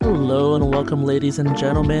Hello and welcome, ladies and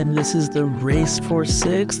gentlemen. This is the Race for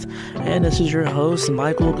Sixth, and this is your host,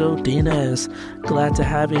 Michael Godinez. Glad to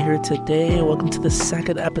have you here today. Welcome to the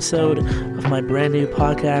second episode of my brand new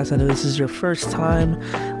podcast. And if this is your first time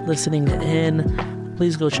listening in,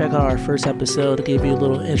 please go check out our first episode. I gave you a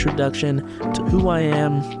little introduction to who I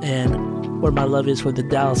am and what my love is for the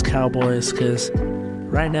Dallas Cowboys, because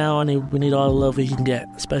right now we need all the love we can get,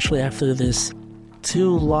 especially after this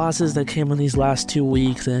 2 losses that came in these last 2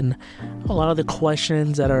 weeks, and a lot of the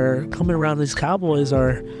questions that are coming around these Cowboys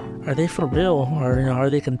are they for real, or are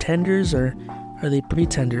they contenders, or are they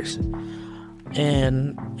pretenders?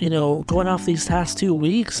 And going off these past 2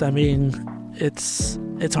 weeks, I mean, it's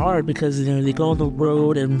hard because they go on the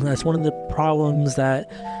road, and that's one of the problems that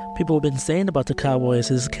people have been saying about the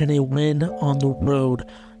Cowboys is, can they win on the road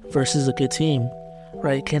versus a good team,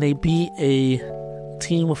 right? Can they beat a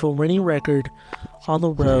team with a winning record on the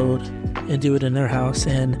road and do it in their house?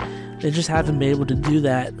 And they just haven't been able to do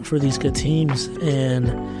that for these good teams. And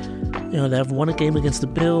they have won a game against the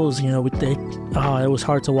Bills. It was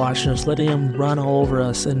hard to watch, just letting them run all over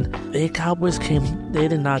us. And the Cowboys they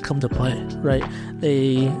did not come to play, right?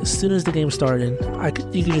 As soon as the game started,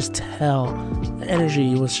 you could just tell the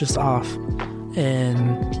energy was just off,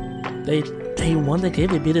 and they won the game.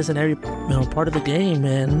 They beat us in every part of the game,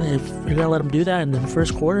 and if you're gonna let them do that in the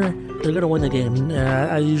first quarter, they're gonna win the game.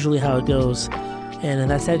 That's usually how it goes. And in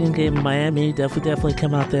that second game in Miami, definitely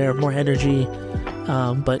come out there more energy,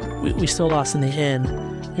 but we still lost in the end.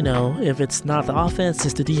 If it's not the offense,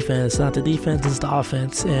 it's the defense. Not the defense, it's the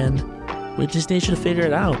offense. And we just need you to figure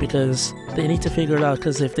it out, because they need to figure it out.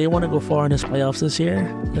 Because if they want to go far in this playoffs this year,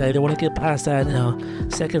 they want to get past that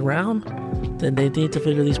second round, then they need to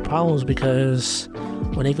figure these problems. Because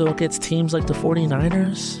when they go against teams like the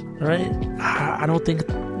 49ers, right, I don't think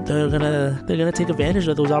they're gonna take advantage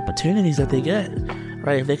of those opportunities that they get,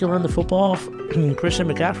 right? If they can run the football, Christian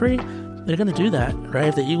McCaffrey, they're gonna do that, right?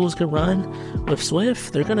 If the Eagles can run with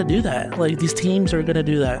Swift, they're gonna do that. Like, these teams are gonna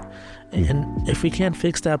do that. And if we can't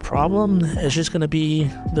fix that problem, it's just gonna be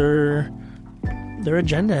their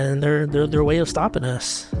agenda and their way of stopping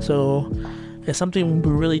us. So it's something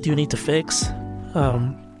we really do need to fix.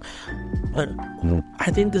 But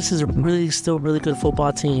I think this is still a really good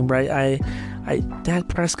football team, right? Dak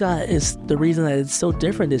Prescott is the reason that it's so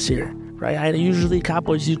different this year, right? Usually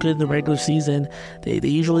Cowboys do good in the regular season. They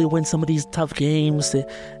usually win some of these tough games.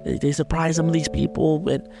 They surprise some of these people,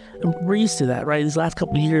 but we're used to that, right? These last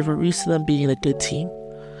couple of years, we're used to them being a good team.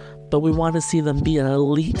 But we want to see them be an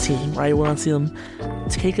elite team, right? We want to see them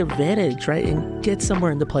take advantage, right? And get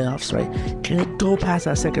somewhere in the playoffs, right? Can they go past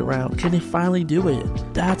that second round? Can they finally do it?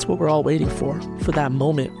 That's what we're all waiting for that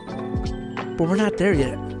moment. But we're not there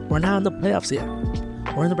yet. We're not in the playoffs yet.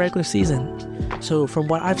 We're in the regular season. So from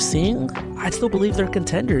what I've seen, I still believe they're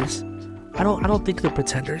contenders. I don't think they're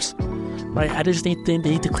pretenders, right? I just think they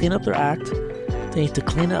need to clean up their act. They need to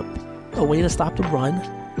clean up a way to stop the run,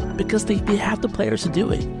 because they have the players to do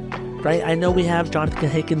it. Right? I know we have Jonathan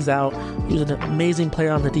Hankins out, who's an amazing player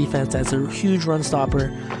on the defense, that's a huge run stopper,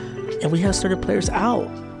 and we have certain players out,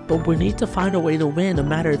 but we need to find a way to win, no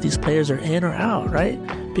matter if these players are in or out, right?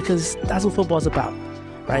 Because that's what football's about,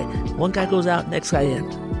 right? One guy goes out, next guy in,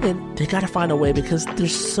 and they got to find a way, because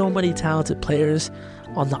there's so many talented players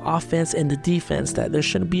on the offense and the defense that there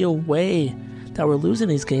shouldn't be a way that we're losing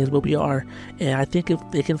these games, but we are. And I think if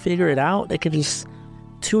they can figure it out, they can just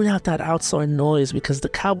tune out that outside noise, because the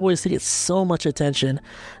Cowboys, they get so much attention,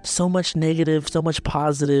 so much negative, so much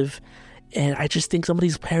positive, and I just think some of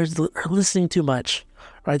these players are listening too much,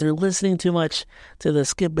 right? They're listening too much to the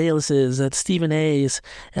Skip Baylesses and Stephen A's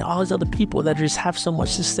and all these other people that just have so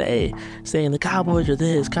much to say, saying the Cowboys are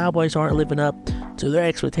this, Cowboys aren't living up to their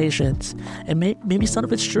expectations, and maybe some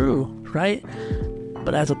of it's true, right?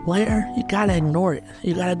 But as a player, you gotta ignore it.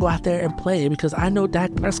 You gotta go out there and play, because I know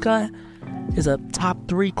Dak Prescott is a top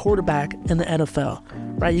 3 quarterback in the NFL,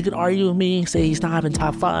 right? You could argue with me, say he's not in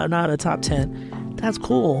top 5, not in the top 10. That's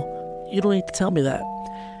cool. You don't need to tell me that.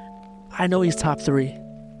 I know he's top 3,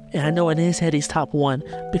 and I know in his head he's top 1,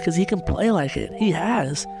 because he can play like it. He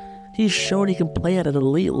has. He's shown he can play at an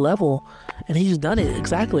elite level, and he's done it.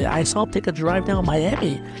 Exactly. I saw him take a drive down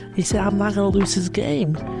Miami. He said, I'm not going to lose this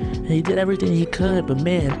game. And he did everything he could, but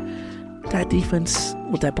man, that defense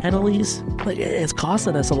with that penalties, like, it's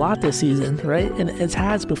costing us a lot this season, right? And it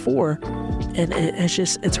has before, and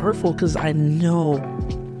it's hurtful, because I know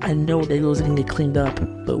Eagles can get cleaned up,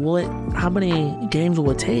 but how many games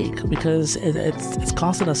will it take? Because it's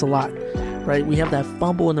costing us a lot, right? We have that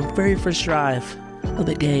fumble in the very first drive of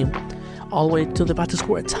the game, all the way till they're about to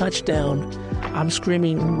score a touchdown. I'm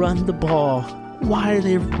screaming, run the ball. Why are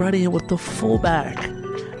they running it with the fullback?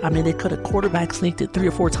 I mean, they could have quarterback sneaked it 3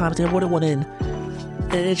 or 4 times. They would have went in.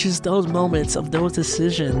 And it's just those moments of those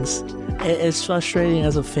decisions. It's frustrating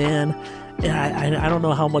as a fan. And I don't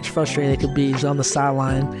know how much frustrating it could be on the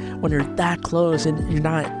sideline when you're that close and you're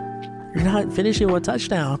not finishing with a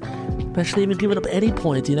touchdown, especially even giving up any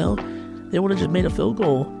points, you know? They would have just made a field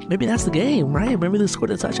goal. Maybe that's the game, right? Maybe they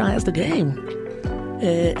scored a touchdown, that's the game.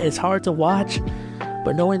 It's hard to watch,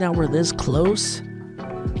 but knowing that we're this close,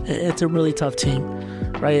 it's a really tough team,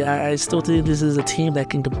 right? I still think this is a team that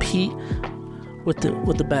can compete with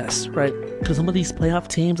the best, right? Because some of these playoff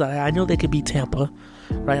teams, I know they can beat Tampa,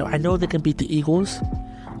 right? I know they can beat the Eagles.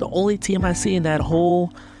 The only team I see in that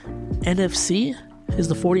whole NFC is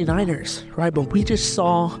the 49ers, right? But we just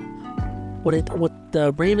saw what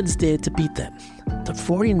the Ravens did to beat them. The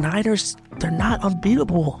 49ers, they're not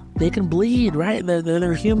unbeatable. They can bleed, right?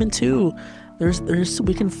 They're human too.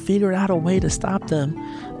 We can figure out a way to stop them,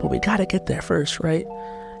 but we got to get there first, right?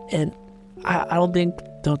 And I don't think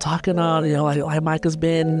talking on, like Mike has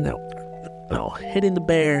been, hitting the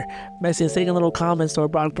bear, Messi saying little comments to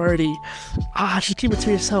Brock Purdy. Just keep it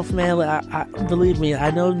to yourself, man. Believe me,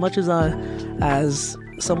 I know as much as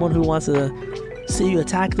someone who wants to see you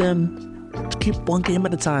attack them, keep one game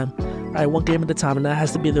at a time, right? One game at a time, and that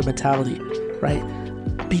has to be their mentality, right?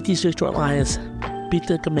 Beat these Detroit Lions, beat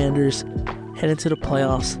the Commanders, head into the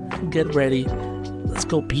playoffs, get ready. Let's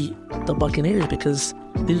go beat the Buccaneers, because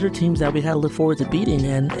these are teams that we gotta look forward to beating.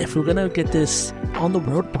 And if we're gonna get this on the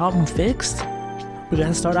road problem fixed, we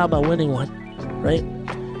gotta start out by winning one, right?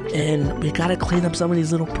 And we gotta clean up some of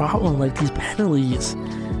these little problems, like these penalties,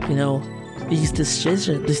 these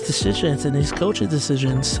decisions and these coaching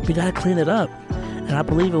decisions. We gotta clean it up. And I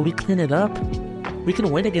believe if we clean it up, we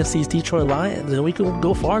can win against these Detroit Lions and we can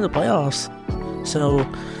go far in the playoffs. So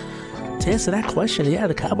to answer that question, yeah,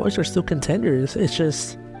 the Cowboys are still contenders. It's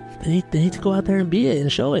just they need to go out there and be it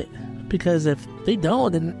and show it. Because if they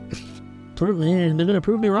don't, then they're going to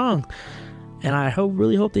prove me wrong. And I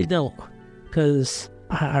really hope they don't. Because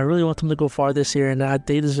I really want them to go far this year, and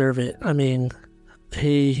they deserve it. I mean,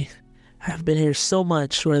 they have been here so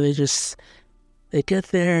much where they get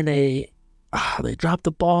there and they drop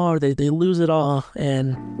the ball or they lose it all.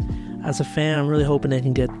 And as a fan, I'm really hoping they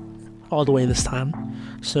can get all the way this time.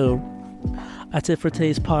 So that's it for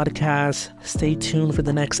today's podcast. Stay tuned for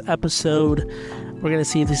the next episode. We're going to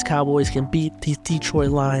see if these Cowboys can beat these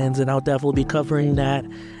Detroit Lions, and I'll definitely be covering that.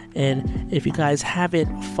 And if you guys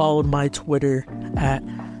haven't followed my Twitter at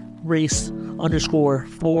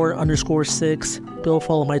race_4_6, go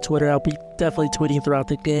follow my Twitter. I'll be definitely tweeting throughout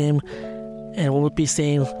the game, and we'll be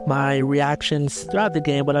seeing my reactions throughout the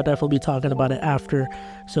game, but I'll definitely be talking about it after.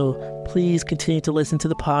 So please continue to listen to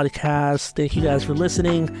the podcast. Thank you guys for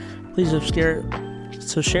listening. Please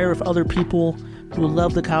share with other people who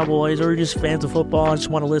love the Cowboys or just fans of football and just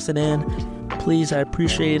want to listen in. Please, I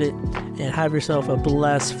appreciate it. And have yourself a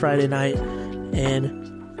blessed Friday night.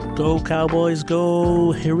 And go Cowboys,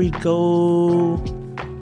 go. Here we go.